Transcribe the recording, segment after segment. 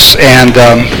and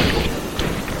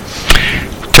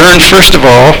turn first of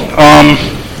all,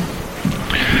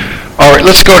 right,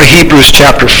 let's go to Hebrews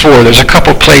chapter 4. There's a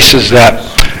couple places that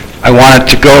I wanted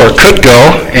to go or could go,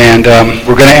 and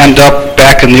we're going to end up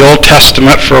back in the Old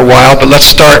Testament for a while, but let's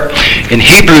start in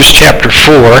Hebrews chapter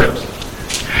 4.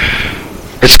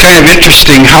 It's kind of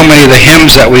interesting how many of the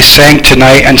hymns that we sang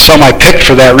tonight, and some I picked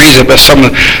for that reason, but some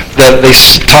that they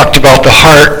talked about the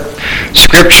heart.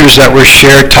 Scriptures that were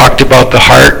shared talked about the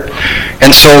heart. And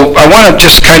so I want to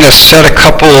just kind of set a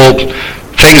couple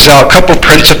things out, a couple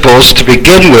principles to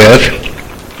begin with.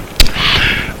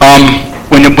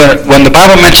 When the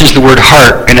Bible mentions the word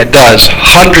heart, and it does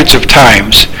hundreds of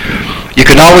times, you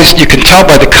can tell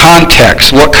by the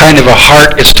context what kind of a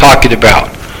heart it's talking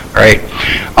about, right?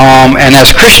 And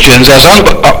as Christians, as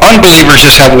unbelievers,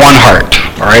 just have one heart,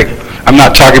 all right? I'm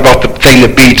not talking about the thing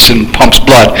that beats and pumps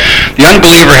blood. The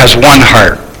unbeliever has one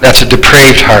heart. That's a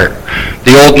depraved heart.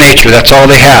 The old nature, that's all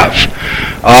they have.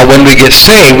 When we get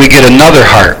saved, we get another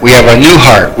heart. We have a new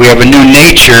heart. We have a new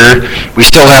nature. We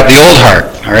still have the old heart.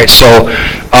 All right, so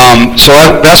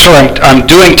that's what I'm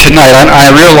doing tonight.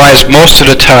 I realize most of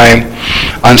the time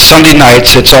on Sunday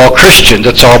nights it's all Christians,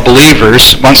 it's all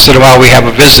believers. Once in a while we have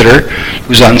a visitor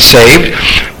who's unsaved,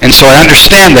 and so I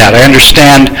understand that. I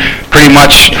understand pretty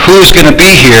much who's going to be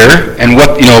here and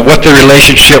what the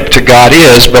relationship to God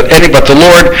is. But the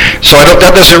Lord. So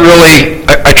that doesn't really.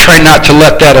 I try not to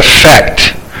let that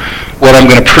affect what I'm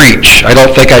going to preach. I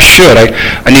don't think I should.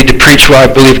 I need to preach what I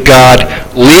believe God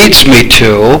leads me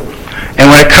to.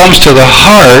 And when it comes to the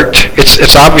heart,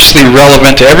 it's obviously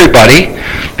relevant to everybody,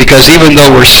 because even though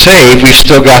we're saved, we've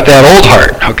still got that old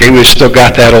heart. Okay, we've still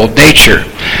got that old nature.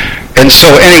 And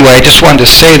so anyway, I just wanted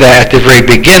to say that at the very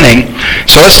beginning.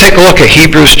 So let's take a look at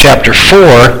Hebrews chapter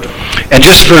 4 and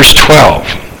just verse 12.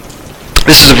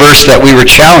 This is a verse that we were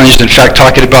challenged, in fact,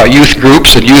 talking about youth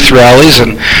groups and youth rallies,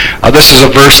 and this is a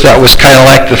verse that was kind of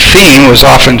like the theme, was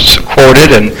often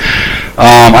quoted, and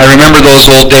I remember those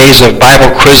old days of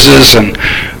Bible quizzes, and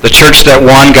the church that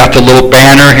won got the little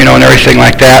banner, and everything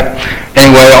like that.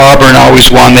 Anyway, Auburn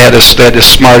always won. They had this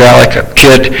smart aleck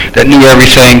kid that knew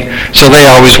everything, so they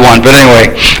always won. But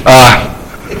anyway,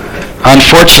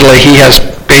 unfortunately, he has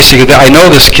basically, I know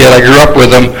this kid, I grew up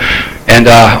with him, and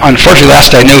unfortunately,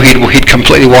 last I knew, he'd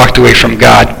completely walked away from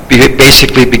God.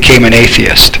 Basically became an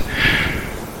atheist.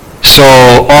 So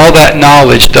all that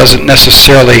knowledge doesn't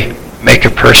necessarily make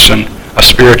a person a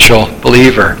spiritual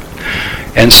believer.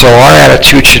 And so our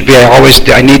attitude should be,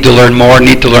 I need to learn more,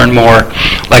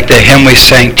 Like the hymn we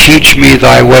sang, teach me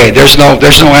thy way. There's no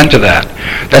end to that.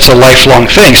 That's a lifelong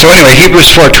thing. So anyway,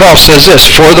 Hebrews 4:12 says this,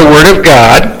 for the word of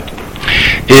God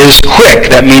is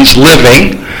quick, that means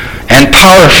living, and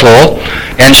powerful,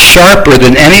 and sharper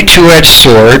than any two-edged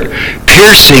sword,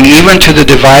 piercing even to the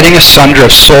dividing asunder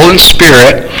of soul and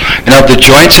spirit, and of the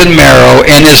joints and marrow,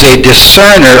 and is a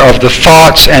discerner of the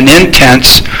thoughts and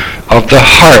intents of the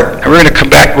heart. And we're going to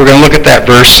come back, we're going to look at that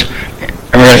verse,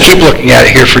 and we're going to keep looking at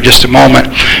it here for just a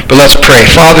moment. But let's pray.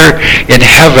 Father in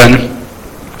heaven,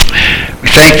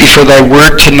 we thank thee for thy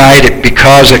word tonight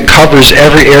because it covers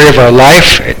every area of our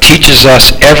life. It teaches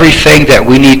us everything that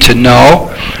we need to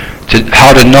know,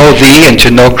 how to know thee and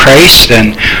to know Christ,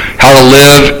 and how to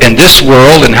live in this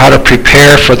world and how to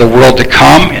prepare for the world to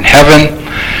come in heaven.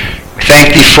 We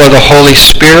thank thee for the Holy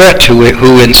Spirit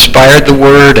who inspired the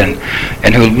word and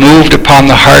who moved upon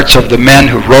the hearts of the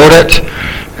men who wrote it.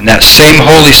 And that same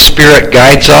Holy Spirit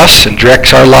guides us and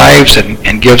directs our lives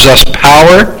and gives us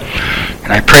power.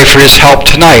 And I pray for his help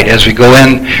tonight as we go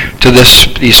into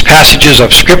these passages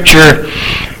of Scripture.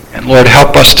 And Lord,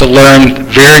 help us to learn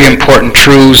very important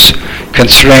truths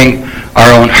concerning our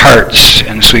own hearts.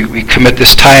 And so we commit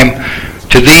this time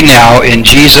to thee now in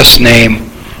Jesus'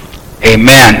 name.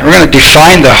 Amen. We're going to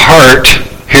define the heart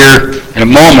here in a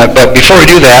moment, but before we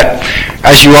do that,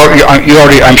 as you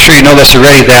already, I'm sure you know this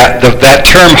already, that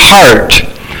term heart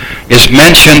is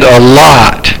mentioned a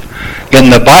lot in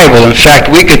the Bible. In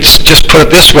fact, we could just put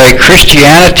it this way,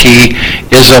 Christianity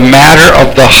is a matter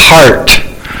of the heart.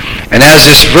 And as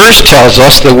this verse tells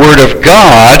us, the Word of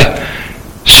God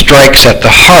strikes at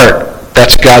the heart.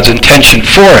 That's God's intention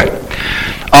for it.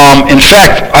 In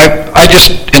fact, I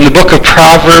just, in the book of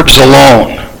Proverbs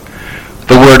alone,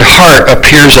 the word heart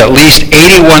appears at least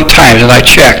 81 times, and I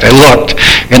checked, I looked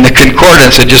in the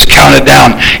concordance and just counted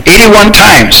down. 81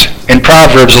 times in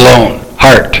Proverbs alone,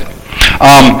 heart.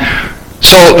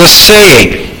 So the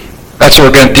saying, that's what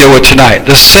we're going to deal with tonight.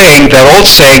 The saying, that old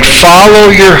saying,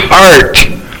 follow your heart,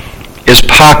 is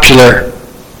popular.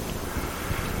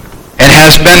 and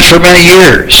has been for many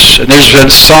years. And there's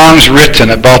been songs written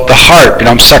about the heart.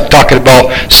 I'm talking about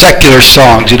secular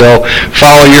songs,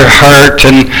 follow your heart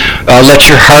and let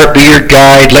your heart be your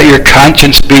guide, let your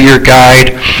conscience be your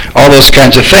guide, all those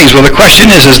kinds of things. Well, the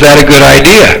question is that a good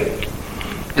idea?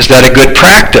 Is that a good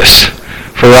practice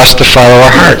for us to follow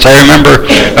our hearts? I remember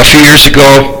a few years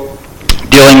ago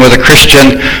dealing with a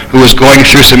Christian who was going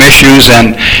through some issues,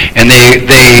 and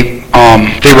they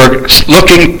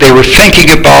were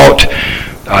thinking about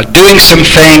doing some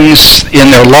things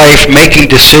in their life, making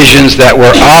decisions that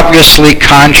were obviously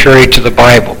contrary to the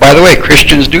Bible. By the way,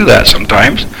 Christians do that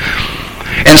sometimes.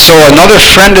 And so another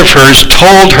friend of hers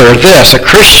told her this. A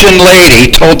Christian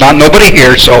lady nobody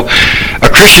here, so a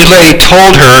Christian lady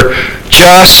told her,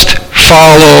 just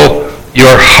follow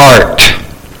your heart.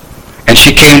 And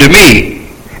she came to me,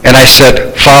 and I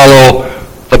said, follow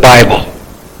the Bible.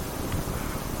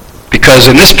 Because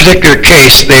in this particular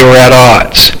case, they were at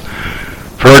odds.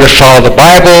 For her to follow the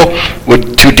Bible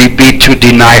would be to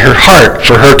deny her heart.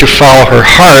 For her to follow her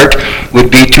heart would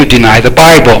be to deny the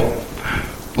Bible.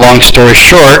 Long story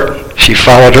short, she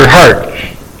followed her heart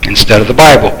instead of the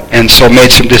Bible, and so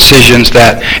made some decisions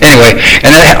that, anyway,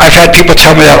 and I've had people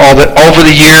tell me that over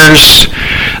the years.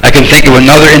 I can think of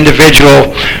another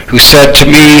individual who said to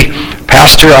me,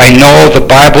 Pastor, I know the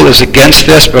Bible is against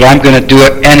this, but I'm going to do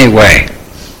it anyway.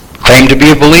 Claim to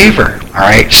be a believer, all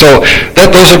right? So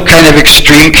those are kind of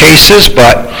extreme cases,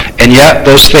 and yet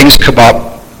those things come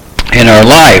up in our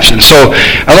lives. And so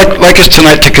I'd like us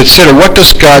tonight to consider, what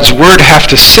does God's Word have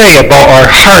to say about our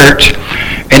heart,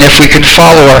 and if we can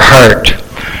follow our heart.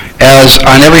 As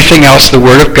on everything else, the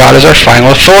Word of God is our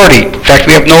final authority. In fact,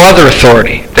 we have no other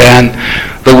authority than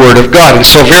the Word of God. And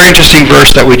so a very interesting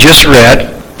verse that we just read,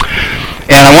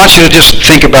 and I want you to just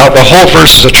think about, the whole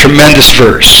verse is a tremendous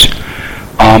verse.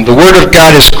 The Word of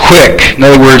God is quick, in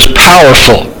other words,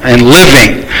 powerful and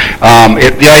living.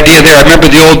 The idea there, I remember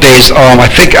the old days, I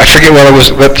forget what it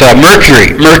was, but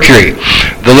Mercury,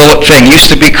 the little thing,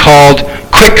 used to be called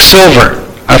quicksilver.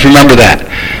 I don't know if you remember that,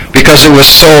 because it was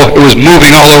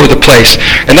moving all over the place.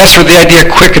 And that's what the idea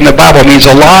quick in the Bible means,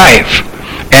 alive,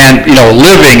 and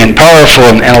living and powerful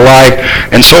and alive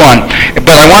and so on.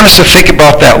 But I want us to think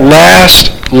about that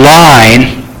last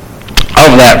line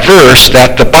of that verse,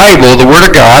 that the Bible, the Word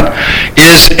of God,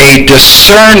 is a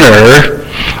discerner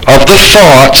of the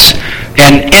thoughts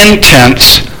and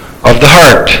intents of the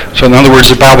heart. So in other words,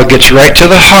 the Bible gets right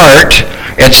to the heart.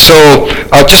 And so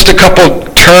just a couple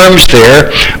terms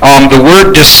there. The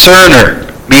word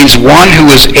discerner means one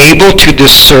who is able to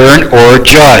discern or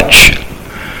judge.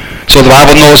 So the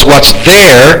Bible knows what's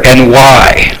there and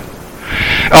why.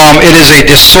 It is a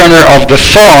discerner of the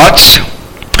thoughts.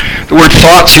 The word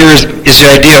thoughts here is the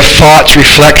idea of thoughts,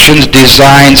 reflections,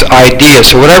 designs,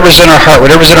 ideas. So whatever's in our heart,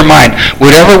 whatever's in our mind,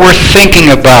 whatever we're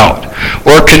thinking about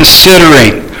or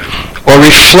considering or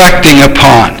reflecting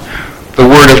upon, the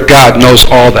Word of God knows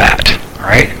all that.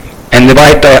 All right? And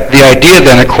the idea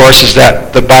then, of course, is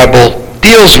that the Bible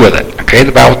deals with it. Okay?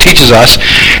 The Bible teaches us.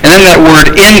 And then that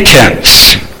word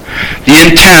intents. The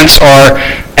intents are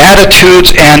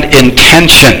attitudes and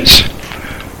intentions.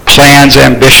 Plans,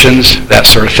 ambitions, that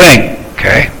sort of thing.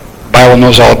 Okay? The Bible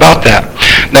knows all about that.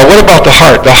 Now, what about the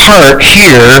heart? The heart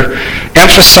here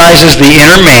emphasizes the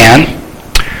inner man.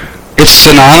 It's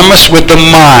synonymous with the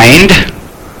mind,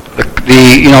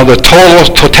 the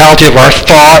totality of our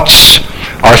thoughts,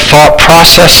 our thought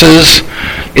processes.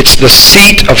 It's the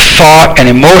seat of thought and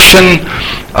emotion,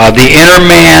 the inner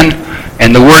man,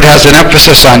 and the Word has an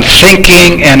emphasis on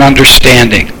thinking and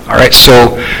understanding. All right,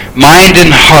 so mind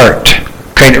and heart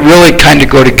really kind of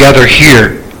go together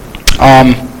here.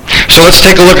 So let's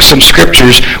take a look at some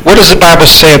scriptures. What does the Bible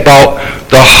say about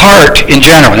the heart in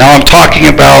general? Now I'm talking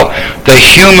about the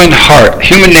human heart,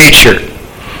 human nature.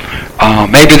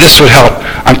 Maybe this would help.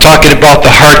 I'm talking about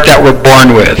the heart that we're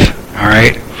born with. All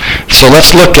right? So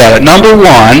let's look at it. Number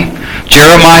 1,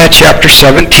 Jeremiah chapter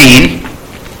 17.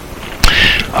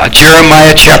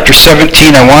 Jeremiah chapter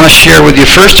 17, I want to share with you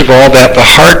first of all that our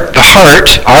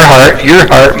heart, your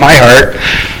heart, my heart,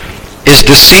 is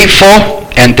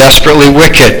deceitful and desperately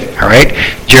wicked. All right?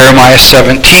 Jeremiah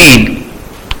 17,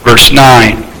 verse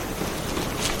 9.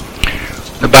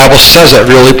 The Bible says it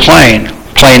really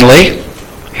plainly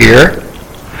here.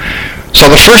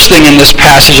 So the first thing in this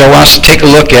passage I want us to take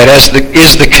a look at is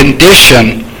the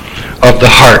condition of the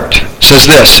heart. It says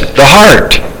this, the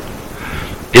heart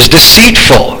is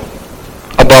deceitful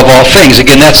above all things.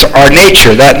 Again, that's our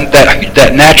nature,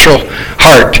 that natural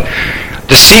heart.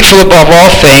 Deceitful above all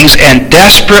things and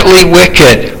desperately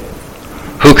wicked.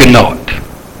 Who can know it?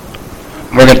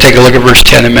 We're going to take a look at verse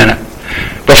 10 in a minute.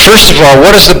 But first of all,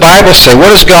 what does the Bible say?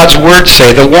 What does God's Word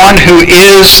say? The one who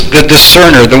is the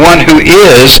discerner, the one who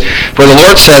is, for the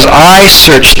Lord says, I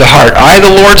search the heart. I,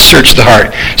 the Lord, search the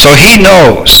heart. So he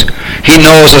knows. He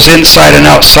knows us inside and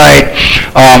outside.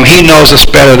 He knows us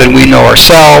better than we know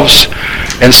ourselves.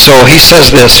 And so he says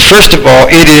this, first of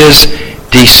all, it is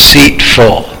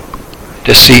deceitful.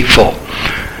 Deceitful.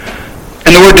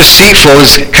 And the word deceitful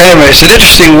is it's an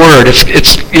interesting word.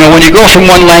 It's when you go from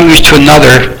one language to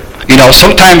another,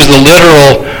 sometimes the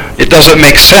literal, it doesn't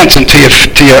make sense until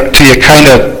you kind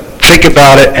of think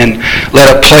about it and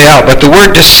let it play out. But the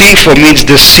word deceitful means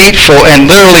deceitful and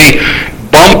literally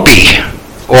bumpy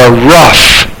or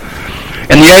rough.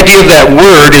 And the idea of that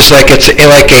word is like it's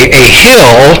like a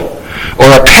hill or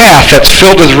a path that's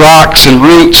filled with rocks and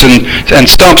roots and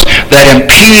stumps that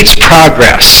impedes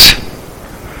progress.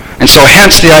 And so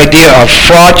hence the idea of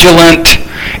fraudulent,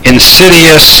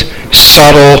 insidious,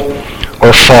 subtle,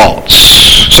 or false.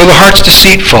 So the heart's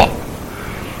deceitful.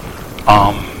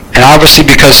 And obviously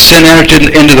because sin entered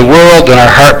into the world, then our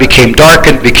heart became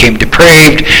darkened, became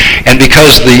depraved, and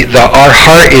because our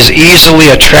heart is easily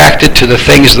attracted to the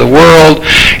things of the world,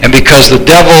 and because the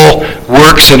devil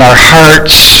works in our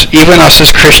hearts, even us as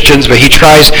Christians, but he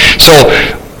tries. So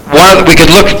we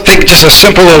could think just a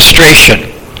simple illustration.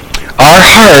 Our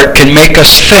heart can make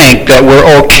us think that we're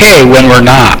okay when we're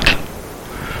not.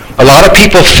 A lot of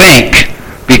people think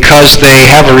because they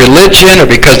have a religion or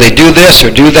because they do this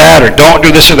or do that or don't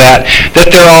do this or that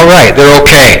they're all right, they're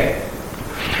okay.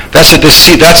 That's a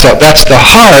deceit. That's the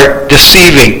heart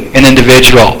deceiving an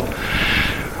individual.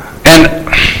 And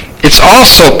it's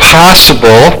also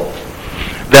possible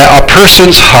that a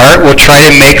person's heart will try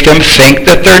to make them think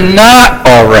that they're not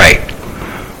all right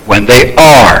when they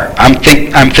are. I'm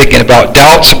thinking about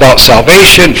doubts about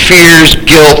salvation, fears,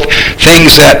 guilt,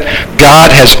 things that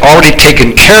God has already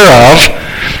taken care of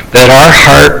that our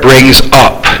heart brings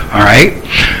up. All right?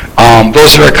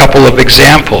 Those are a couple of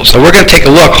examples. So we're going to take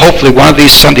a look, hopefully one of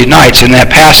these Sunday nights, in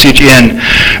that passage in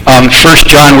 1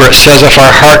 John where it says, if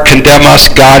our heart condemn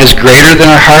us, God is greater than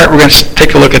our heart. We're going to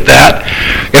take a look at that.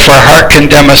 If our heart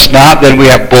condemn us not, then we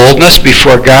have boldness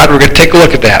before God. We're going to take a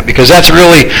look at that because that's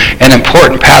really an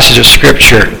important passage of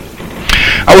Scripture.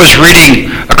 I was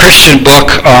reading a Christian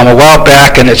book a while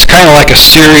back, and it's kind of like a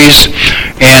series,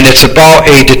 and it's about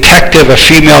a detective, a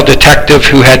female detective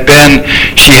she had,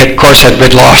 of course, had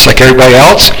been lost like everybody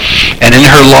else, and in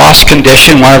her lost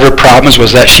condition, one of her problems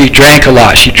was that she drank a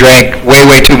lot. She drank way,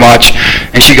 way too much,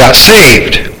 and she got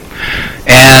saved.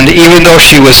 And even though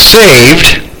she was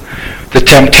saved, the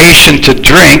temptation to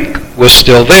drink was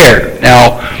still there.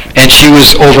 Now, and she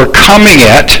was overcoming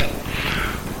it,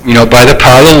 by the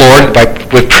power of the Lord,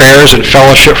 with prayers and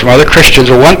fellowship from other Christians.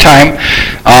 At one time,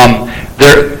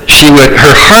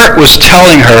 her heart was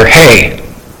telling her, hey,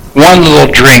 one little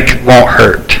drink won't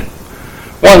hurt.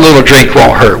 One little drink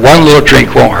won't hurt. One little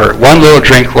drink won't hurt. One little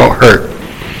drink won't hurt.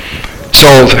 So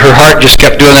her heart just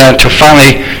kept doing that until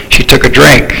finally she took a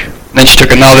drink. Then she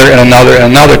took another and another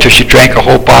and another till she drank a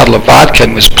whole bottle of vodka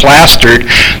and was plastered.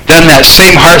 Then that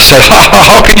same heart said,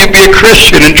 how can you be a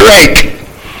Christian and drink?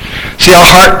 See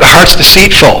how the heart's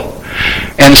deceitful.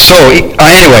 And so,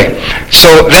 anyway,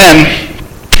 so then,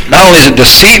 not only is it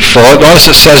deceitful, notice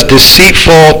it says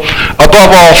deceitful above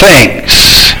all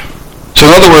things. So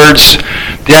in other words,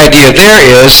 the idea there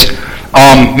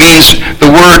means the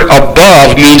word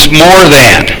above means more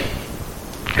than.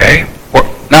 Okay? Or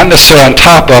not necessarily on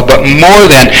top of, but more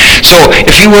than. So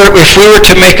if we were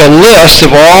to make a list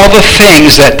of all the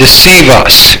things that deceive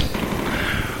us,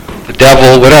 the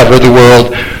devil, whatever, the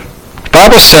world, the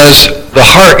Bible says the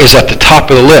heart is at the top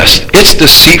of the list. It's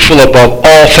deceitful above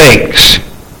all things.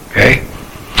 Okay?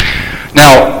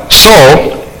 Now,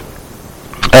 so,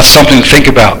 that's something to think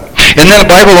about. And then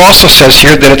the Bible also says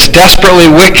here that it's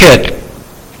desperately wicked.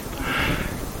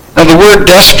 Now, the word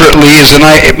desperately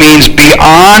it means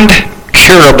beyond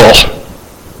curable.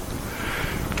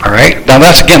 All right? Now,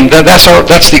 that's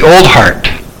the old heart.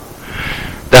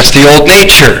 That's the old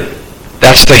nature.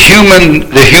 That's the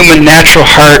human natural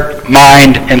heart,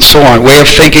 mind, and so on. Way of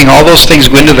thinking, all those things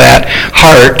go into that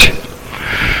heart.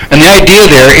 And the idea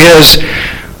there is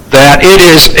that it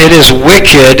is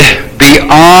wicked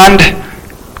beyond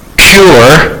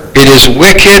cure. It is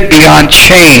wicked beyond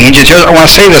change. And I want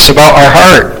to say this about our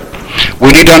heart.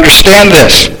 We need to understand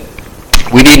this.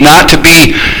 We need not to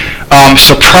be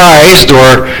surprised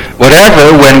or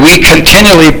whatever when we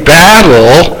continually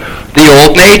battle the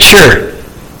old nature.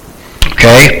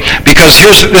 Okay? Because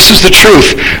this is the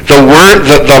truth. The word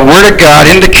of God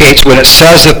indicates when it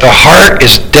says that the heart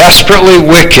is desperately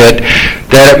wicked,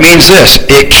 that it means this.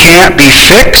 It can't be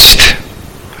fixed.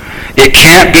 It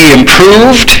can't be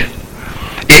improved.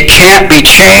 It can't be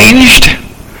changed.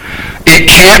 It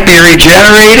can't be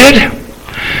regenerated.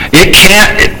 It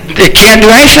can't do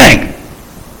anything.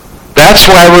 That's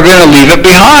why we're going to leave it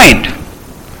behind.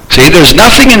 See, there's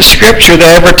nothing in Scripture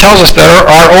that ever tells us that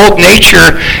our old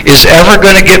nature is ever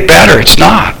going to get better. It's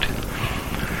not.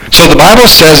 So the Bible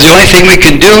says the only thing we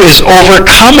can do is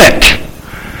overcome it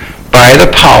by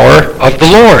the power of the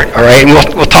Lord. All right, and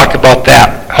we'll talk about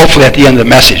that hopefully at the end of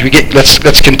the message.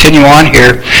 Let's continue on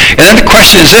here. And then the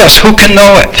question is this: who can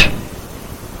know it?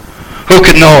 Who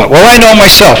can know it? Well, I know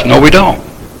myself. No, we don't.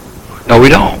 No, we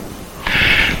don't.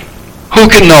 Who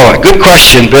can know it? Good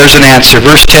question. There's an answer.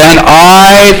 Verse 10,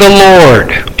 I, the Lord,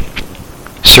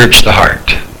 search the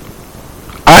heart.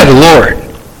 I, the Lord.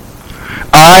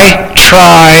 I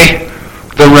try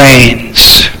the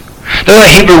reins. Now,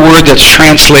 that Hebrew word that's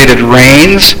translated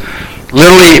reins,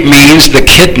 literally it means the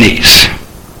kidneys.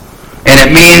 And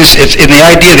it means, it's in the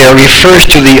idea there, refers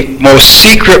to the most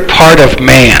secret part of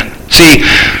man. See,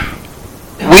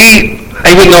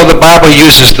 even though the Bible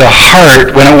uses the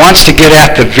heart, when it wants to get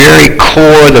at the very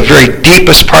core, the very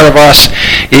deepest part of us,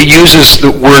 it uses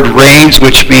the word reins,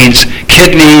 which means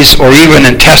kidneys or even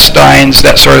intestines,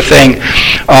 that sort of thing.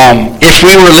 If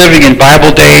we were living in Bible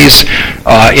days,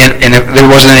 and there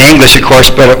wasn't any English, of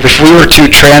course, but if we were to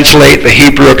translate the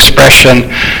Hebrew expression,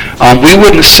 we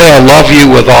wouldn't say, I love you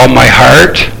with all my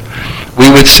heart. We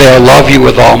would say, I love you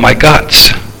with all my guts.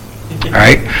 All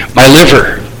right? My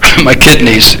liver. My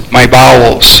kidneys, my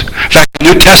bowels. In fact,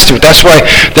 the New Testament, that's why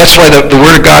the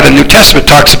Word of God in the New Testament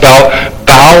talks about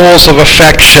bowels of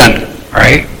affection,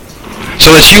 right?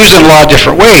 So it's used in a lot of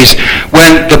different ways.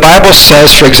 When the Bible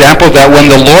says, for example, that when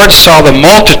the Lord saw the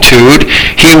multitude,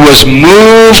 he was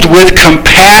moved with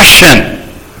compassion.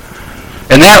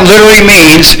 And that literally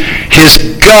means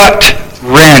his gut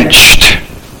wrenched.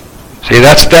 See,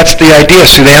 that's the idea.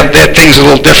 See, that thing's a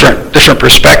little different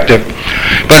perspective.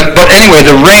 But anyway,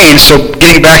 the reins, so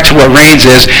getting back to what reins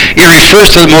is, it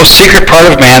refers to the most secret part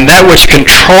of man, that which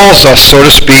controls us, so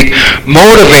to speak,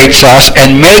 motivates us,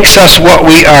 and makes us what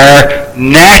we are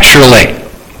naturally.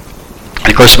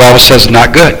 And of course, the Bible says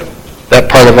not good.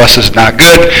 That part of us is not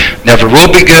good, never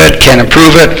will be good, can't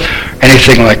improve it,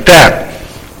 anything like that.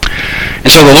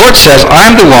 And so the Lord says,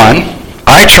 I'm the one,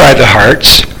 I try the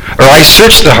hearts, or I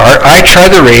search the heart, I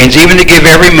try the reins, even to give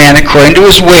every man according to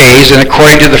his ways and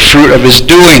according to the fruit of his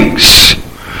doings.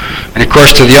 And of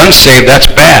course, to the unsaved, that's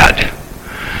bad.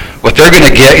 What they're going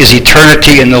to get is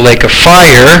eternity in the lake of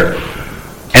fire,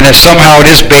 and that somehow it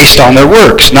is based on their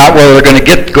works. Not whether they're going to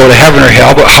go to heaven or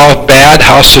hell, but how bad,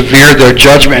 how severe their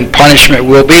judgment and punishment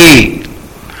will be.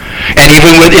 And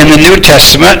even within the New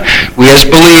Testament, we as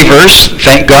believers,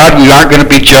 thank God we aren't going to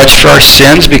be judged for our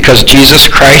sins because Jesus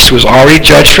Christ was already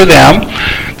judged for them.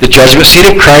 The judgment seat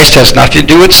of Christ has nothing to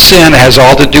do with sin. It has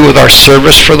all to do with our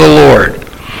service for the Lord.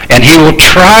 And he will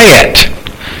try it.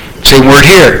 Same word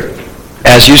here,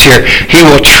 as used here. He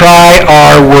will try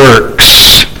our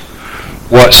works,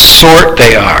 what sort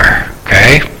they are.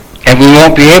 Okay? And we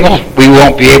won't be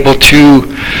able to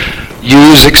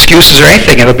use excuses or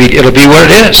anything. It'll be what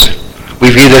it is.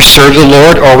 We've either served the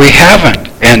Lord or we haven't.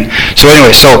 And so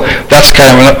anyway, so that's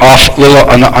kind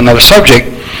of another subject.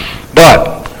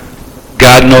 But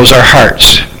God knows our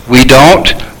hearts. We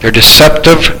don't. They're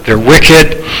deceptive. They're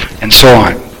wicked, and so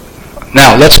on.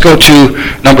 Now let's go to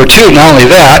number 2. Not only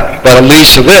that, but it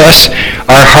leads to this: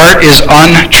 our heart is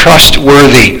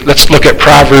untrustworthy. Let's look at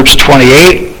Proverbs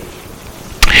 28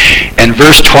 and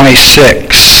verse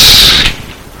 26.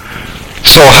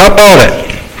 So how about it?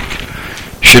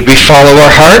 Should we follow our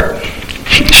heart?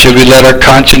 Should we let our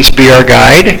conscience be our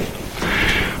guide?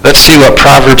 Let's see what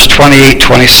Proverbs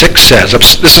 28:26 says.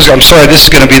 This is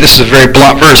a very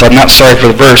blunt verse. I'm not sorry for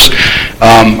the verse.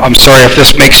 I'm sorry if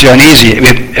this makes you uneasy.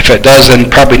 If it does, then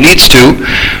it probably needs to.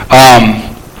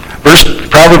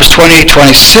 Proverbs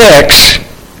 28:26,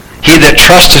 he that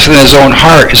trusteth in his own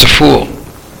heart is a fool.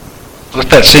 Let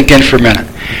that sink in for a minute.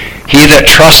 He that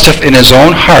trusteth in his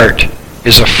own heart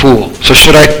is a fool. So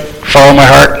should I follow my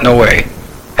heart? No way.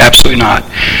 Absolutely not.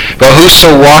 But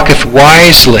whoso walketh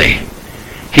wisely,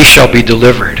 he shall be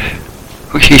delivered.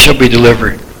 He shall be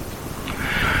delivered.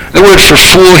 The word for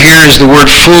fool here is the word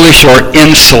foolish or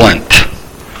insolent.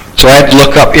 So I had to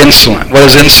look up insolent. What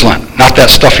is insolent? Not that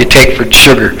stuff you take for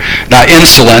sugar. Not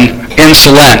insulin,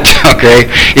 insolent, okay?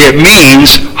 It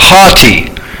means haughty,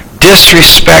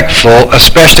 disrespectful,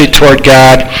 especially toward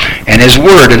God and his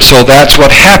word. And so that's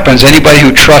what happens. Anybody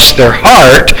who trusts their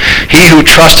heart, he who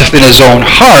trusteth in his own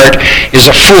heart is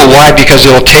a fool. Why? Because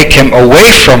it will take him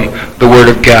away from the word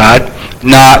of God,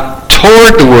 not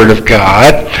toward the word of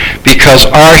God, because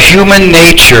our human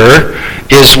nature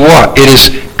is what? It is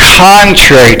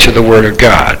contrary to the Word of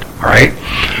God. All right?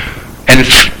 And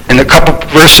in a couple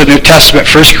verses of the New Testament,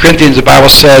 1 Corinthians, the Bible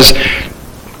says,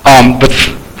 but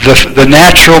the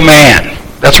natural man,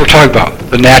 that's what we're talking about,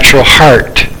 the natural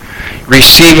heart,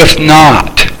 receiveth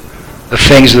not the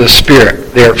things of the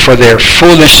Spirit, for they are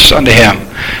foolishness unto him.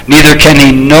 Neither can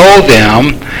he know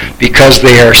them, because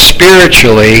they are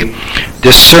spiritually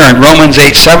discerned. Romans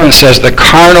 8:7 says the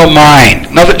carnal mind,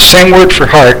 another same word for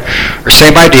heart, or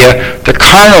same idea, the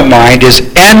carnal mind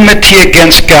is enmity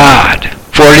against God,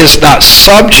 for it is not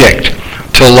subject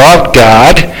to love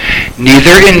God,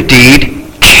 neither indeed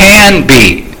can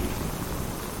be.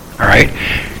 All right?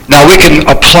 Now we can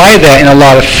apply that in a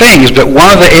lot of things, but one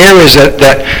of the areas that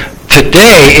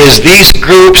today is these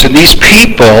groups and these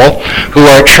people who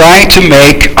are trying to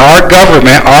make our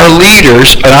government, our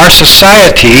leaders, and our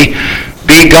society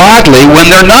be godly when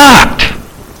they're not.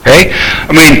 Okay?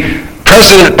 I mean,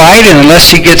 President Biden, unless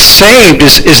he gets saved,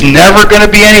 is never going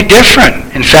to be any different.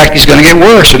 In fact, he's going to get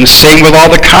worse. And the same with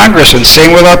all the Congress, and the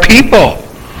same with our people.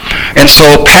 And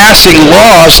so passing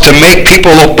laws to make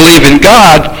people believe in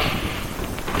God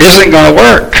isn't going to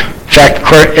work. In fact,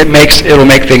 it'll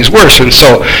make things worse. And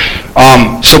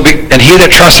and he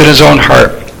that trusts in his own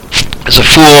heart is a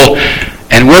fool,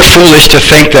 and we're foolish to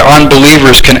think that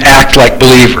unbelievers can act like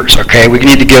believers. Okay, we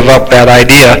need to give up that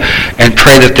idea and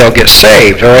pray that they'll get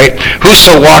saved. All right,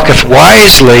 whoso walketh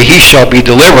wisely, he shall be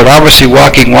delivered. Obviously,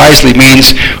 walking wisely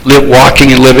means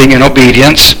walking and living in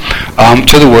obedience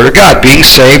to the Word of God, being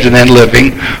saved and then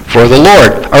living for the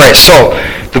Lord. All right, so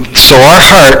our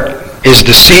heart is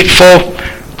deceitful,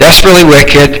 desperately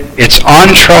wicked, it's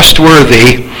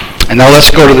untrustworthy. And now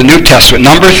let's go to the New Testament.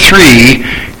 Number 3,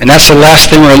 and that's the last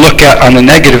thing we're going to look at on the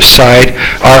negative side.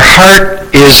 Our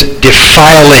heart is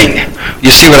defiling.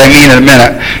 You see what I mean in a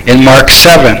minute. In Mark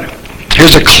 7.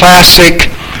 Here's a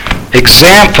classic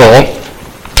example,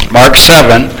 Mark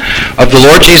 7, of the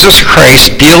Lord Jesus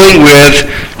Christ dealing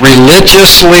with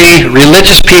religious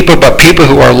people, but people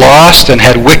who are lost and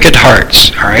had wicked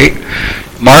hearts. All right?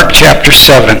 Mark chapter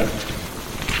 7.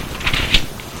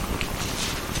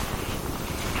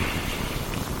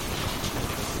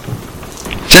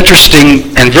 It's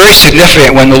interesting and very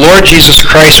significant. When the Lord Jesus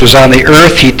Christ was on the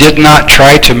earth, he did not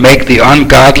try to make the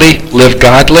ungodly live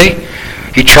godly.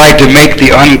 He tried to make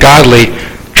the ungodly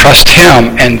trust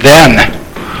him, and then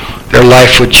their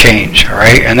life would change. All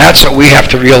right? And that's what we have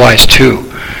to realize too.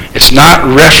 It's not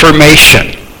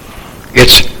reformation.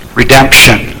 It's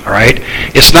redemption. All right?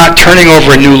 It's not turning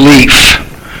over a new leaf.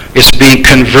 It's being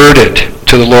converted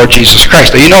to the Lord Jesus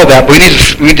Christ. Now, you know that, but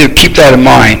we need to keep that in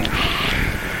mind.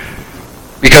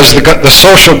 Because the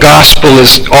social gospel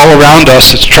is all around us.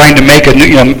 It's trying to make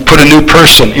put a new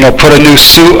person, put a new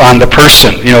suit on the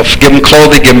person, give them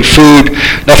clothing, give them food.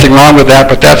 Nothing wrong with that,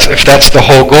 but if that's the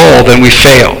whole goal, then we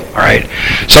fail. All right.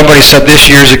 Somebody said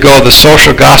this years ago: the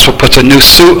social gospel puts a new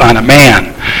suit on a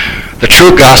man. The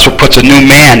true gospel puts a new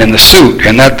man in the suit,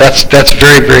 and that's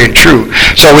very, very true.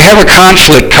 So we have a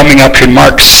conflict coming up in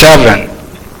Mark 7.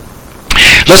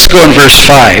 Let's go in verse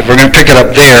 5. We're going to pick it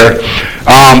up there.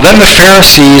 Then the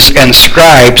Pharisees and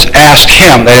scribes asked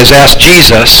him, that is, asked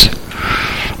Jesus,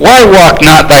 why walk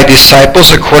not thy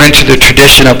disciples according to the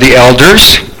tradition of the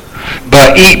elders,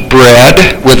 but eat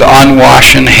bread with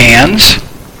unwashen hands?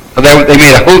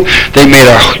 They made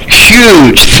a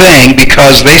huge thing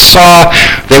because they saw,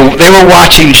 they were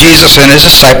watching Jesus and his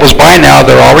disciples. By now,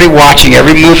 they're already watching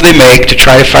every move they make to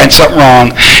try to find something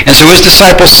wrong. And so his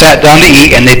disciples sat down to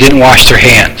eat, and they didn't wash their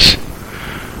hands.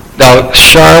 Now,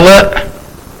 Charlotte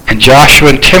and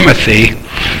Joshua and Timothy,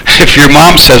 if your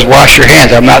mom says wash your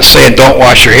hands, I'm not saying don't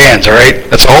wash your hands, all right?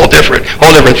 That's a whole different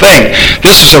thing.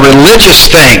 This is a religious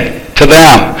thing to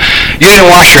them. You didn't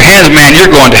wash your hands, man,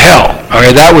 you're going to hell. All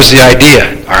right, that was the idea.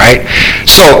 All right.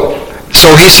 So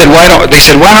he said, why don't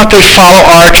they follow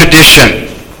our tradition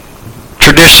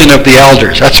of the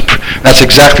elders? That's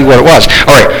exactly what it was.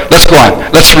 All right, let's go on.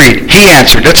 Let's read. He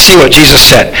answered. Let's see what Jesus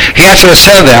said. He answered and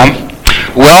said to them,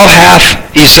 well hath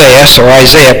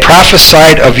Isaiah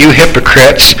prophesied of you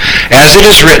hypocrites, as it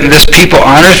is written, this people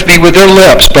honoreth me with their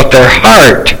lips, but their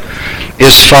heart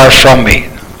is far from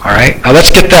me. All right. Now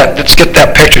let's get that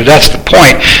picture. That's the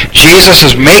point. Jesus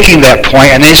is making that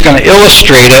point, and then he's going to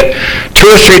illustrate it 2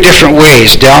 or 3 different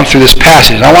ways down through this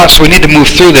passage. So we need to move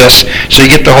through this so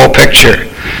you get the whole picture.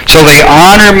 So they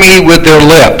honor me with their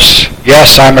lips.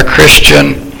 Yes, I'm a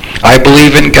Christian. I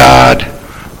believe in God.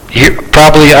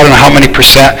 Probably, I don't know how many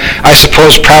percent. I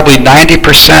suppose probably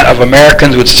 90% of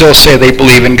Americans would still say they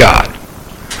believe in God.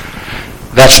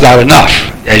 That's not enough,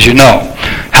 as you know.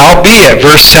 Howbeit,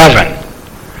 verse 7.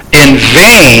 In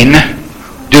vain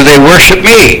do they worship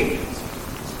me.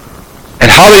 And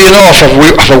how do you know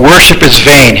if a worship is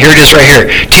vain? Here it is right here.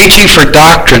 Teaching for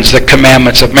doctrines the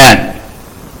commandments of men.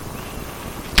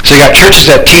 So you got churches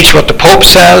that teach what the Pope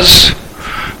says,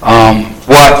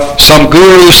 what some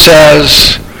guru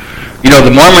says. You know,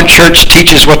 the Mormon Church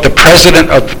teaches what the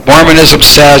president of Mormonism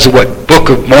says, what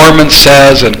Book of Mormon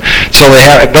says, and so they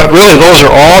have. But really, those are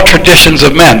all traditions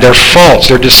of men. They're false.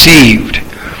 They're deceived.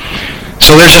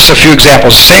 So there's just a few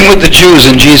examples. Same with the Jews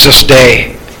in Jesus'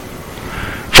 day.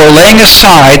 For laying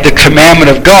aside the commandment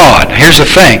of God. Here's the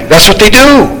thing. That's what they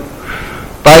do.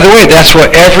 By the way, that's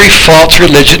what every false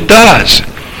religion does.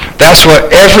 That's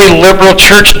what every liberal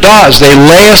church does. They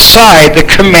lay aside the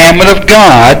commandment of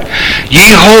God.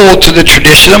 Ye hold to the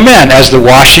tradition of men, as the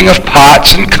washing of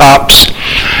pots and cups,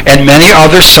 and many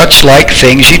other such like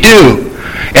things ye do.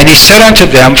 And he said unto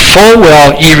them, full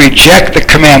well ye reject the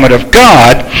commandment of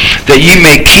God, that ye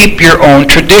may keep your own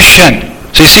tradition.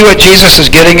 So you see what Jesus is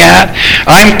getting at?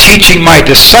 I'm teaching my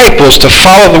disciples to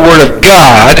follow the word of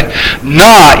God,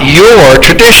 not your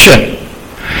tradition.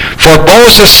 For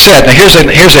Moses said, now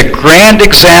here's a grand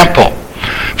example.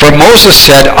 For Moses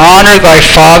said, honor thy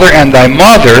father and thy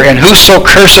mother, and whoso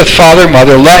curseth father or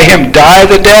mother, let him die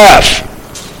the death.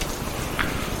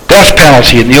 Death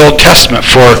penalty in the Old Testament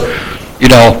for,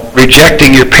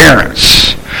 rejecting your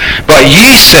parents. But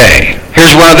ye say,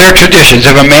 here's one of their traditions,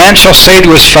 if a man shall say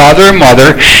to his father or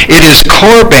mother, it is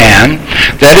Corban,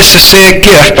 that is to say a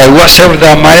gift, by whatsoever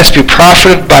thou mightest be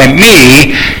profited by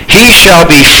me, he shall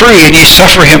be free, and ye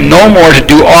suffer him no more to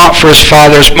do aught for his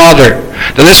father's mother.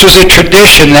 Now this was a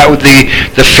tradition that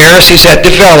the Pharisees had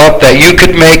developed, that you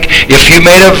could make, if you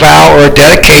made a vow or a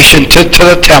dedication to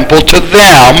the temple, to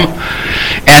them,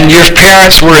 and your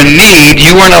parents were in need,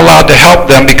 you weren't allowed to help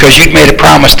them because you'd made a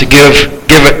promise to give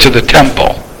it to the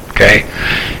temple. Okay?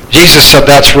 Jesus said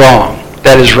that's wrong.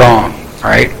 That is wrong.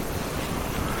 Right?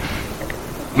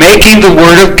 Making the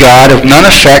word of God of none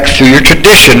effect through your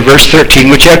tradition, verse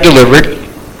 13, which you have delivered,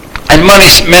 and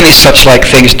many such like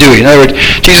things do. In other words,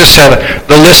 Jesus said,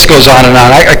 the list goes on and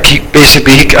on. I could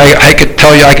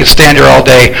tell you, I could stand here all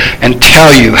day and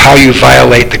tell you how you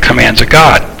violate the commands of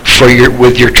God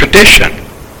with your tradition.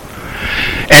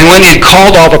 And when he had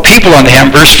called all the people unto him,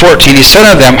 verse 14, he said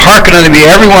unto them, hearken unto me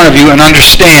every one of you, and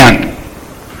understand.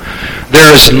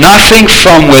 There is nothing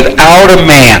from without a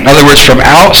man, in other words, from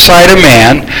outside a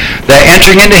man, that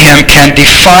entering into him can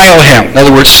defile him. In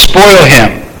other words, spoil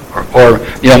him, or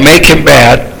make him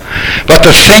bad. But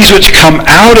the things which come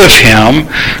out of him,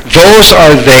 those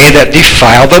are they that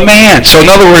defile the man. So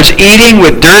in other words, eating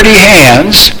with dirty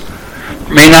hands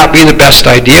may not be the best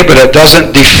idea, but it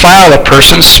doesn't defile a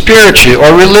person spiritually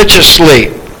or religiously.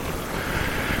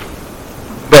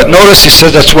 But notice he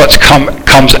says that's what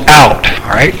comes out.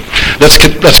 All right, let's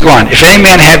go on. If any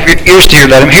man have ears to hear,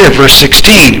 let him hear. Verse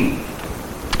 16.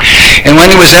 And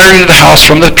when he was entering into the house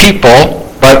from the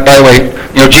people, by the way,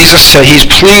 Jesus said he's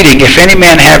pleading, if any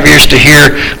man have ears to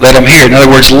hear, let him hear. In other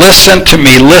words, listen to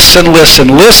me. Listen.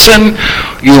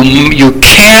 You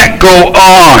can't go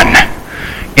on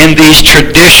in these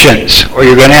traditions, or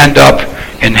you're going to end up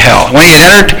in hell.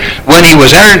 When he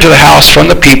was entered into the house from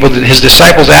the people, his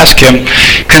disciples asked him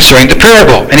concerning the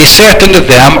parable. And he saith unto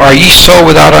them, are ye so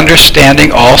without understanding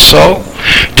also?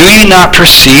 Do ye not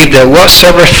perceive that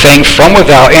whatsoever thing from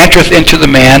without entereth into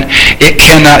the man, it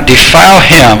cannot defile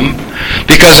him,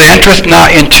 because it entereth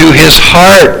not into his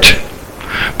heart,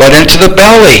 but into the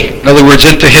belly. In other words,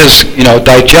 into his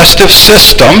digestive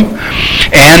system,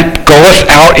 and goeth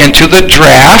out into the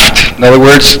draught. In other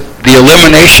words, the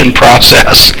elimination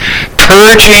process,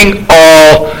 purging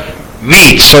all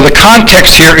meat. So the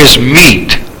context here is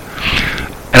meat.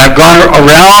 And I've gone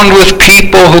around with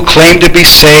people who claim to be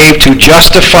saved, who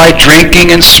justify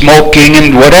drinking and smoking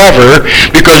and whatever,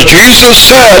 because Jesus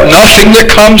said nothing that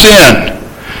comes in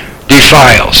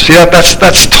defiles. See,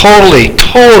 that's totally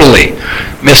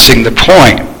missing the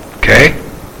point. Okay?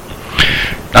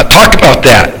 Now talk about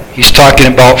that. He's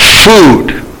talking about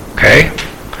food. Okay?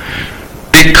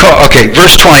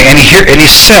 Verse 20, and he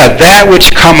said, that which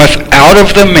cometh out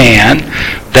of the man,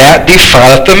 that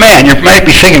defileth the man. You might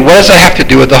be thinking, what does that have to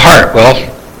do with the heart? Well,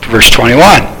 verse 21.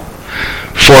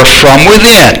 For from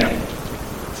within,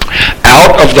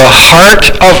 out of the heart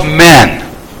of men,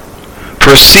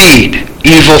 proceed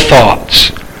evil thoughts,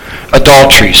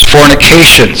 adulteries,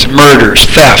 fornications, murders,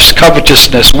 thefts,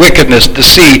 covetousness, wickedness,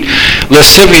 deceit,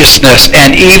 lasciviousness,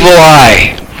 and evil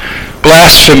eye,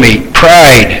 blasphemy,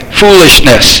 pride,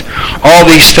 foolishness. All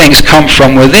these things come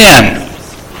from within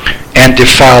and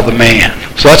defile the man.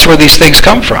 So that's where these things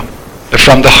come from. They're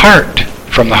from the heart.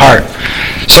 from the heart.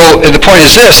 So the point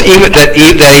is this, even that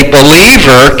a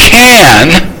believer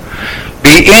can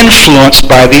be influenced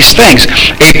by these things.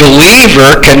 A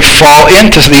believer can fall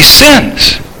into these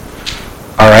sins.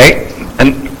 All right?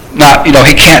 And not,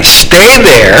 he can't stay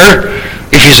there.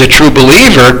 If he's a true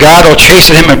believer, God will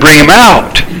chasten him and bring him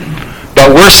out.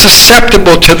 But we're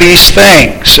susceptible to these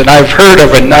things. And I've heard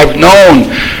of it, and I've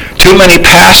known too many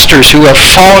pastors who have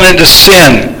fallen into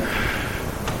sin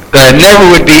that I never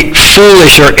would be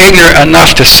foolish or ignorant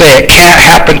enough to say it can't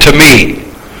happen to me.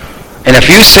 And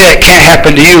if you say it can't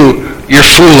happen to you, you're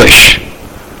foolish.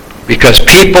 Because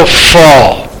people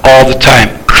fall all the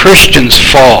time. Christians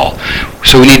fall.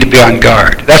 So we need to be on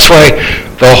guard. That's why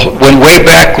when way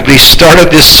back when we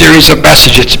started this series of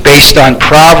messages, it's based on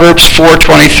Proverbs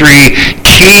 4:23.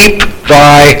 Keep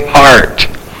thy heart.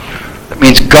 That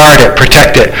means guard it,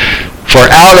 protect it. For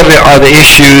out of it are the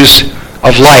issues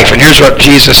of life. And here's what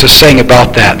Jesus is saying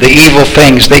about that. The evil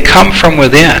things, they come from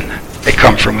within. They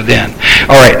come from within.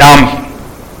 All right.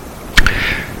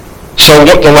 So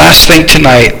the last thing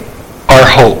tonight, our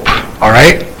hope. All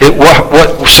right.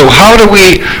 So how do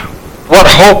we? What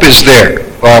hope is there?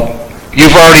 Well,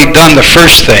 you've already done the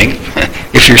first thing,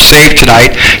 if you're saved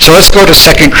tonight. So let's go to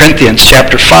 2 Corinthians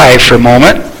chapter 5 for a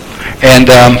moment. And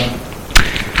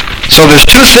so there's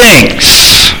two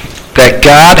things that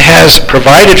God has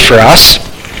provided for us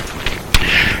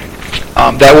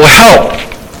that will help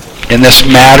in this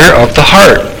matter of the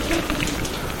heart.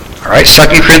 All right,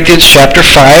 2 Corinthians chapter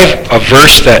 5, a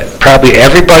verse that probably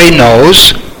everybody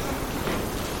knows.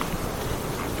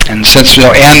 And since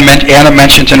Anna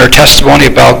mentioned in her testimony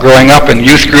about growing up in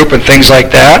youth group and things like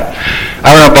that,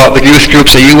 I don't know about the youth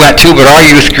groups that you went to, but our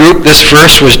youth group, this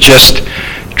verse was just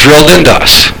drilled into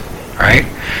us. Right?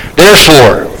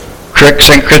 Therefore,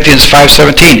 2 Corinthians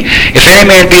 5:17, if any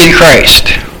man be in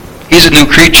Christ, he's a new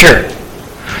creature.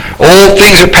 Old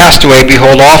things are passed away,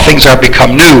 behold, all things are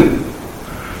become new.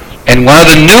 And one of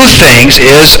the new things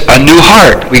is a new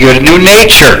heart. We get a new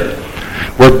nature.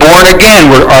 We're born again.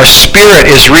 Our spirit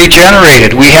is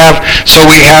regenerated. We have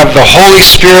the Holy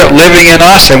Spirit living in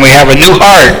us, and we have a new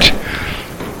heart.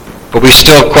 But we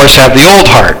still, of course, have the old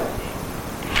heart.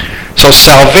 So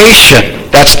salvation,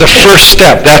 that's the first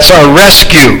step. That's our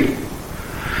rescue.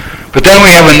 But then we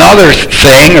have another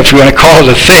thing, if you want to call it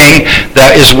a thing,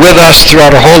 that is with us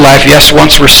throughout our whole life. Yes,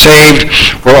 once we're saved,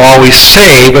 we're always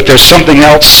saved, but there's something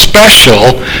else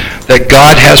special that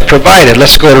God has provided.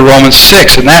 Let's go to Romans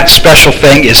 6, and that special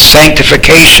thing is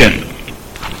sanctification.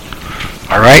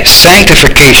 All right?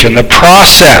 Sanctification, the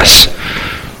process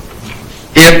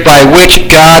by which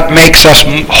God makes us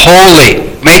holy,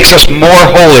 makes us more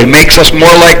holy, makes us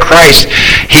more like Christ.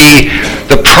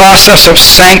 The process of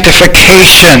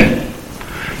sanctification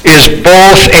is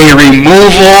both a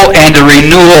removal and a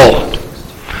renewal.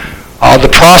 The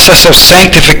process of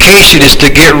sanctification is to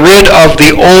get rid of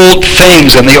the old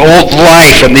things and the old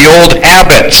life and the old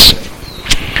habits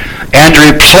and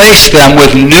replace them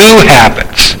with new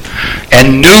habits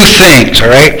and new things, all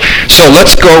right? So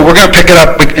let's go. We're going to pick it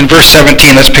up in verse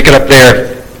 17. Let's pick it up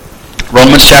there.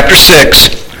 Romans chapter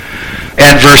 6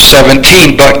 and verse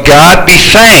 17. But God be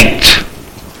thanked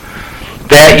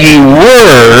that ye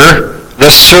were the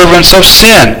servants of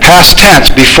sin, past tense,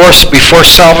 before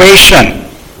salvation.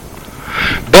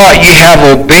 But ye have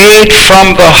obeyed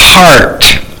from the heart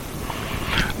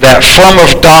that form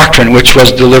of doctrine which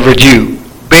was delivered you.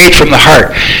 Obeyed from the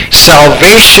heart.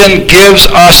 Salvation gives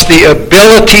us the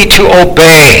ability to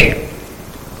obey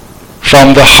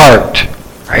from the heart.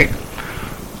 Right?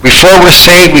 Before we're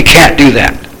saved, we can't do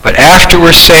that. But after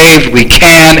we're saved, we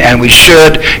can and we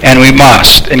should and we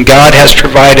must. And God has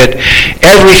provided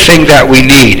everything that we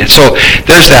need. And so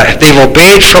there's that. They've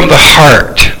obeyed from the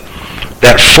heart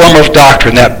that form of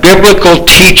doctrine, that biblical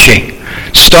teaching,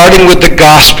 starting with the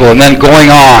gospel and then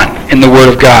going on in the Word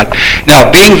of God.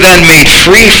 Now, being then made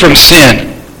free from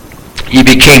sin, ye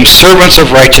became servants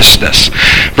of righteousness.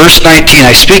 Verse 19,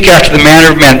 I speak after the manner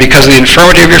of men because of the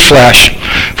infirmity of your flesh.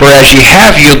 For as ye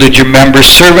have yielded your members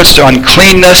servants to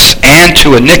uncleanness and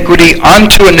to iniquity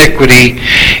unto iniquity,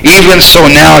 even so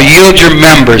now yield your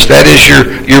members, that is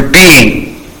your being,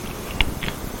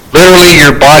 literally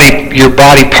your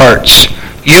body parts.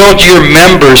 Yield your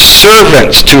members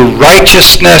servants to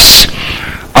righteousness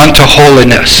unto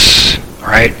holiness.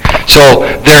 All right. So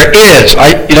there is.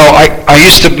 I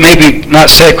used to maybe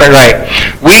not say it quite right.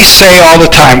 We say all the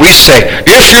time. We say,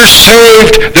 if you're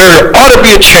saved, there ought to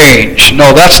be a change.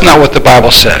 No, that's not what the Bible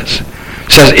says.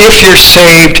 It says, if you're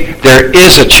saved, there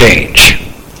is a change.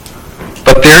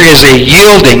 But there is a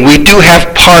yielding. We do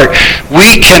have part.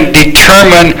 We can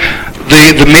determine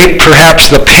perhaps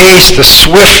the pace, the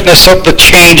swiftness of the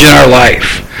change in our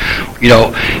life.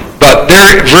 But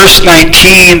there, verse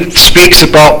 19 speaks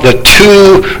about the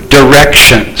two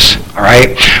directions. All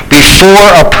right? Before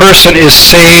a person is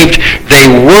saved, they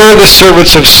were the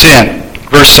servants of sin.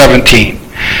 Verse 17.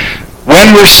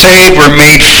 When we're saved, we're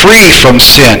made free from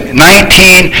sin.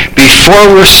 19, before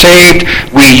we're saved,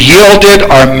 we yielded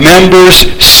our members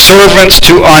servants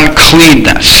to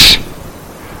uncleanness.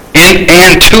 And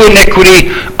to iniquity,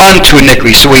 unto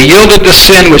iniquity. So we yielded to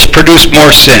sin, which produced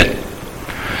more sin.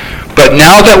 But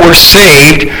now that we're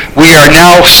saved, we are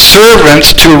now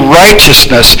servants to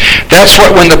righteousness. That's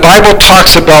what when the Bible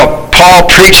talks about, Paul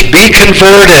preached, be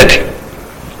converted.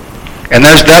 And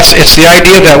it's the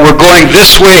idea that we're going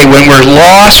this way. When we're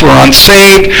lost, we're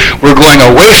unsaved, we're going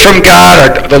away from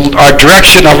God. Our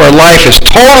direction of our life is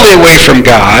totally away from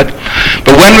God.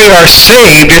 But when we are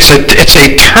saved, it's a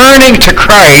turning to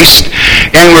Christ,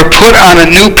 and we're put on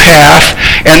a new path,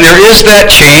 and there is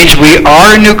that change. We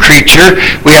are a new creature.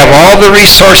 We have all the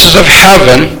resources of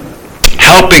heaven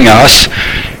helping us,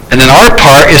 and then our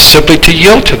part is simply to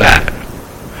yield to that.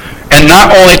 And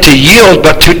not only to yield,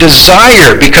 but to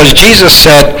desire, because Jesus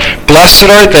said,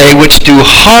 blessed are they which do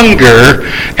hunger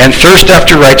and thirst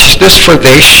after righteousness, for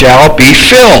they shall be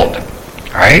filled.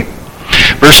 All right?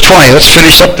 Verse 20, let's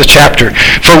finish up the chapter.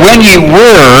 For when you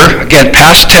were, again,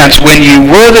 past tense, when you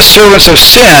were the servants of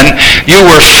sin, you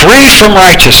were free from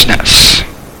righteousness.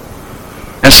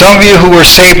 And some of you who were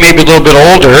saved maybe a little bit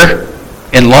older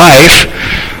in life,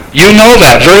 you know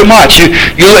that very much.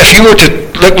 If you were to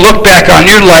look back on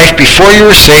your life before you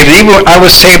were saved, even I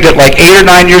was saved at like 8 or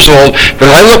 9 years old,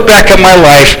 but if I look back at my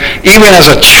life, even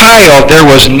as a child, there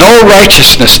was no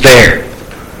righteousness there.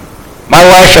 My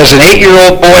life as an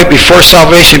 8-year-old boy before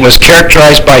salvation was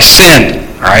characterized by sin,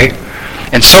 all right?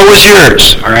 And so was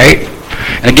yours, all right?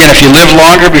 And again, if you live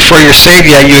longer before you're saved,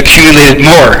 yeah, you accumulated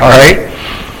more, all right?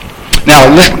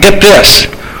 Now, let's get this.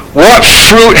 What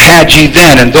fruit had ye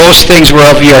then, and those things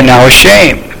whereof ye are now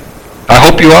ashamed? I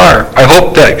hope you are. I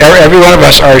hope that every one of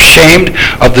us are ashamed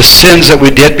of the sins that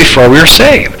we did before we were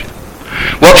saved.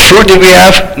 What fruit did we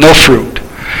have? No fruit.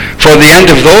 For the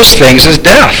end of those things is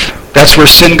death. That's where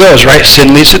sin goes, right?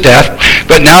 Sin leads to death.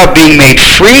 But now being made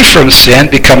free from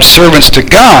sin, become servants to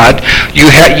God,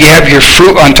 you have your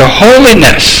fruit unto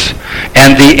holiness.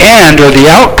 And the end, or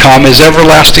the outcome, is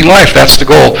everlasting life. That's the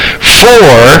goal.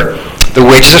 For the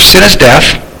wages of sin is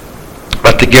death,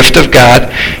 but the gift of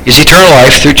God is eternal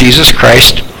life through Jesus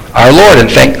Christ our Lord, and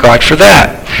thank God for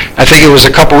that. I think it was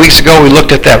a couple weeks ago we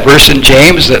looked at that verse in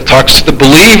James that talks to the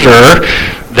believer,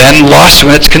 then lust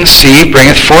when it's conceived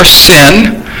bringeth forth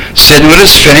sin, sin when it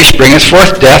is finished bringeth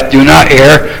forth death, do not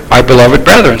err, my beloved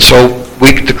brethren. So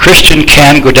the Christian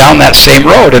can go down that same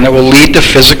road, and it will lead to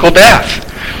physical death.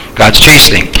 God's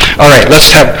chastening. All right, let's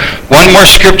have one more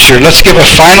scripture. Let's give a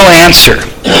final answer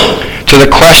to the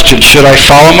question, should I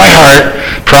follow my heart?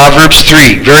 Proverbs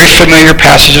 3, very familiar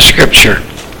passage of Scripture.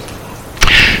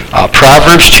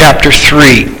 Proverbs chapter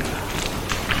 3.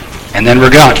 And then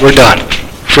we're done.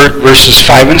 For verses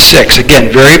 5 and 6.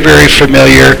 Again, very, very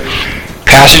familiar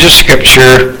passage of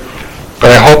Scripture, but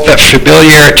I hope that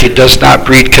familiarity does not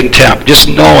breed contempt. Just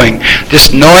knowing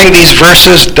these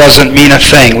verses doesn't mean a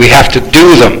thing. We have to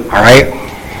do them, all right?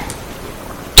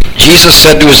 Jesus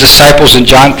said to his disciples in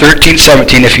John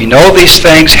 13:17, if you know these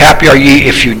things, happy are ye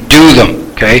if you do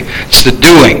them. Okay? It's the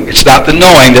doing. It's not the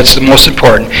knowing that's the most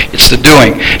important. It's the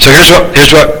doing. So here's what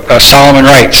Solomon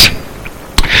writes.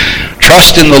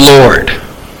 Trust in the Lord.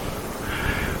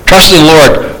 Trust in the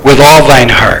Lord with all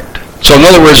thine heart. So in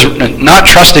other words, not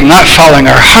following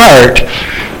our heart,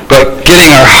 but getting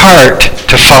our heart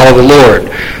to follow the Lord.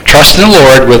 Trust in the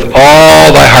Lord with all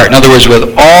thy heart. In other words,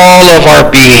 with all of our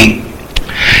being.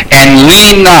 And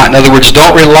lean not. In other words,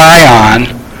 don't rely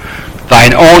on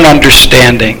thine own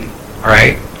understanding. All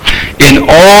right? In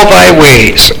all thy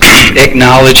ways,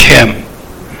 acknowledge him,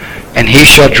 and he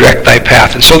shall direct thy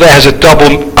path. And so that has a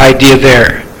double idea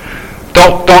there.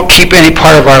 Don't keep any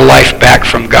part of our life back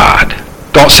from God.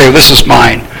 Don't say, this is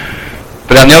mine.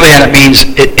 But on the other hand, it means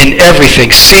in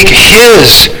everything, seek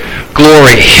his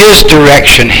glory, his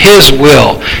direction, his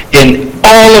will in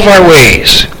all of our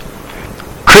ways.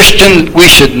 Christian, we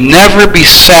should never be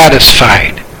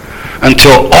satisfied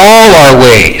until all our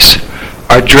ways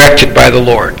are directed by the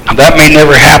Lord. Now, that may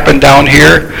never happen down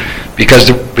here because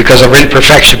of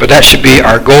imperfection, but that should be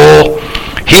our goal.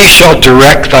 He shall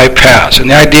direct thy paths. And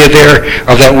the idea there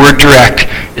of that word direct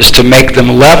is to make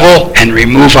them level and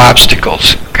remove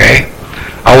obstacles. Okay?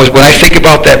 When I think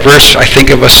about that verse, I think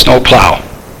of a snow plow.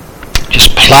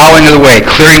 Just plowing the way,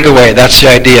 clearing the way. That's the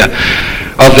idea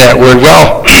of that word.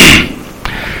 Well,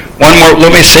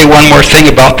 Let me say one more thing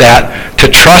about that. To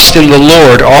trust in the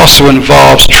Lord also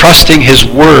involves trusting His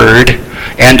Word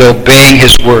and obeying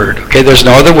His Word. Okay, there's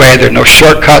no other way. There are no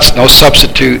shortcuts, no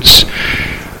substitutes.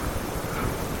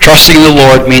 Trusting in the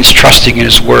Lord means trusting in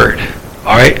His Word.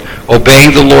 All right?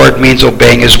 Obeying the Lord means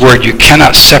obeying His Word. You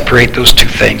cannot separate those two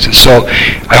things. And so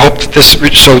I hope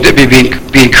that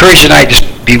be encouraged tonight. Just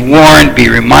be warned, be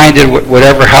reminded,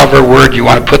 however word you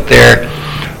want to put there.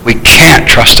 We can't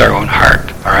trust our own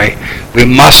heart. All right? We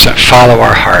mustn't follow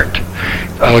our heart.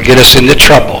 It'll get us into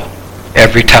trouble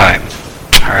every time.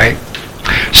 All right?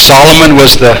 Solomon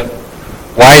was the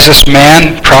wisest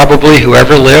man probably who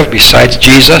ever lived besides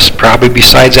Jesus, probably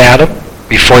besides Adam,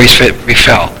 before he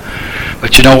fell.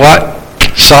 But you know what?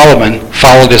 Solomon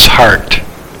followed his heart.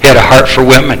 He had a heart for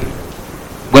women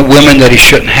that he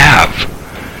shouldn't have.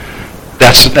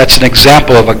 That's an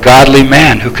example of a godly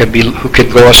man who could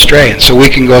go astray, and so we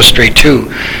can go astray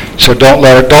too. So don't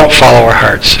follow our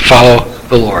hearts. Follow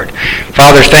the Lord.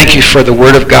 Father, thank you for the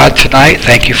Word of God tonight.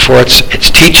 Thank you for its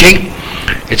teaching,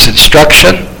 its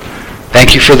instruction.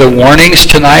 Thank you for the warnings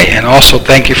tonight, and also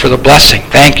thank you for the blessing.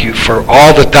 Thank you for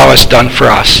all that Thou hast done for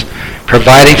us,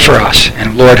 providing for us.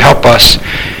 And Lord, help us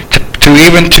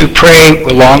to pray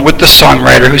along with the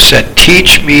songwriter who said,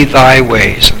 "Teach me Thy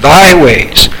ways,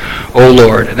 O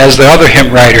Lord." And as the other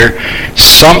hymn writer,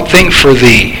 "Something for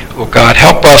Thee." O God,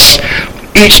 help us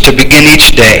each to begin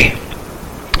each day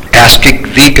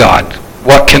asking Thee, God,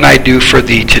 what can I do for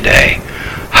Thee today?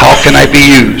 How can I be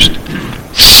used?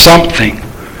 Something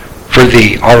for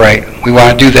Thee. All right, we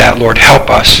want to do that. Lord, help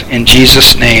us. In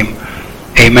Jesus' name,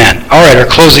 amen. All right, our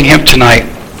closing hymn tonight,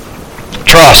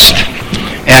 Trust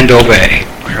and Obey.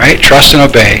 All right, trust and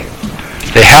obey.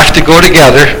 They have to go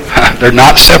together. They're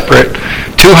not separate.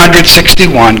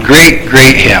 261, great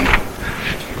hymn.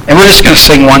 And we're just going to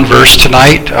sing one verse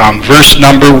tonight, verse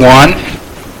number 1.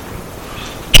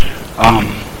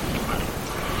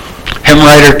 Hymn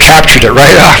writer captured it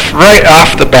right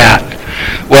off the bat.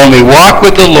 When we walk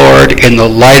with the Lord in the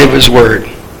light of His Word.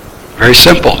 Very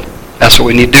simple. That's what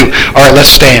we need to do. All right, let's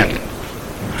stand.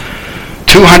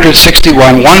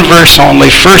 261, one verse only.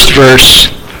 First verse,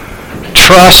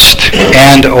 trust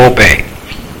and obey.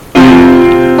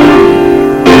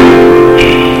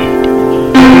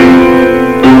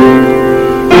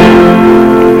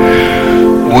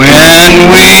 When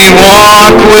we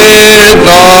walk with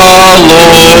the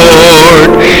Lord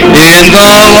in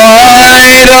the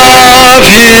light of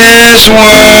His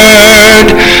Word,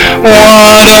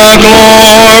 what a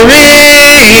glory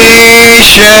He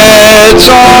sheds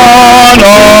on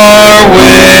our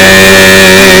way.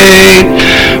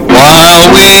 While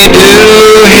we do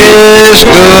His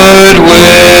good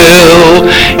will,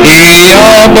 He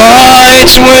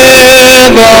abides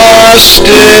with us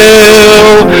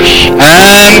still,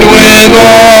 and with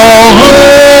all who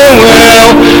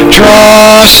will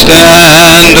trust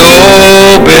and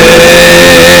obey.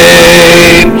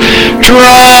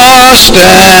 Trust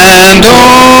and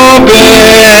obey,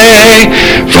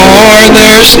 for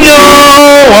there's no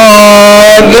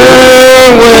other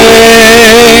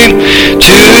way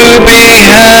to be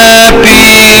happy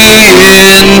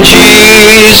in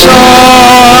Jesus,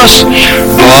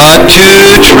 but to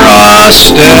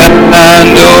trust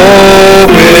and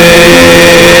obey.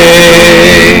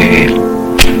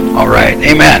 All right,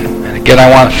 amen. And again, I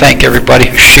want to thank everybody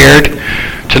who shared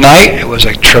tonight. It was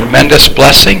a tremendous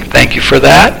blessing. Thank you for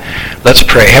that. Let's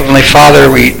pray. Heavenly Father,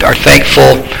 we are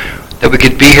thankful that we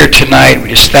could be here tonight. We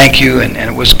just thank you, and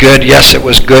it was good. Yes, it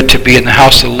was good to be in the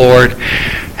house of the Lord.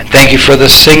 And thank you for the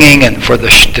singing and for the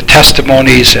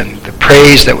testimonies and the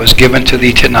praise that was given to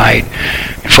Thee tonight,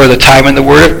 and for the time in the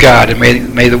Word of God. And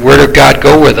may the Word of God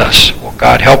go with us. Well,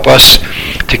 God, help us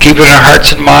to keep it in our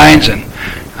hearts and minds, and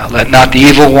let not the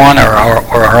evil one or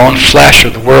our own flesh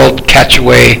or the world catch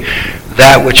away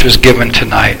that which was given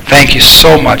tonight. Thank you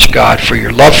so much, God, for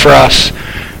your love for us,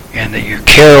 and that you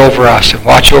care over us and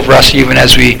watch over us even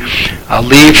as we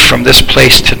leave from this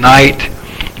place tonight.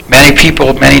 Many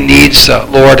people, many needs,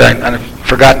 Lord, I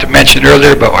forgot to mention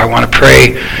earlier, but I want to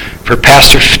pray for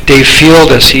Pastor Dave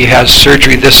Field as he has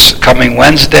surgery this coming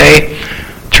Wednesday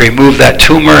to remove that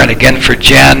tumor, and again for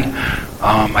Jen.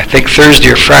 I think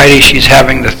Thursday or Friday she's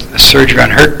having the surgery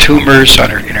on her tumors in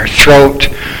her throat.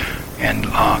 And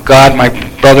God, my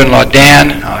brother-in-law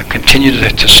Dan, continue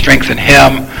to strengthen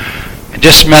him, and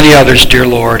just many others, dear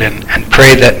Lord, and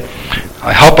pray that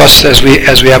help us as we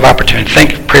have opportunity.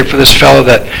 Pray for this fellow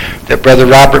that Brother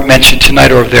Robert mentioned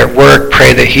tonight over there at work.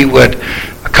 Pray that he would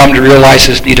come to realize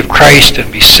his need of Christ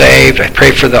and be saved. I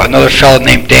pray for another fellow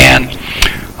named Dan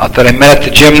that I met at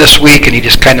the gym this week, and he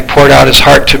just kind of poured out his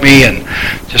heart to me, and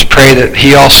Just pray that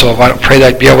he also, I pray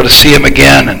that I'd be able to see him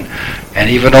again and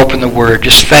even open the Word.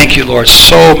 Just thank you, Lord.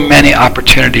 So many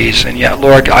opportunities, and yet,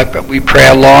 Lord, we pray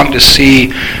I long to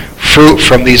see fruit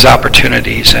from these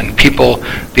opportunities and people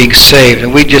being saved.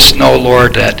 And we just know,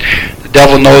 Lord, that the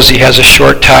devil knows he has a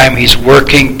short time. He's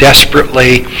working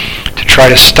desperately to try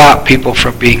to stop people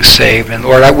from being saved. And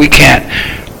Lord, we can't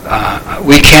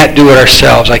do it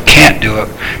ourselves. I can't do it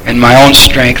in my own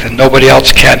strength, and nobody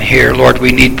else can here. Lord,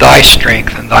 we need thy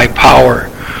strength and thy power.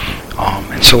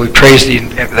 And so we praise thee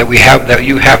that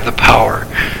you have the power.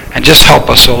 And just help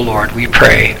us, O Lord, we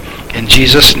pray. In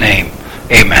Jesus' name,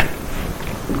 amen.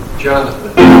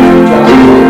 Jonathan.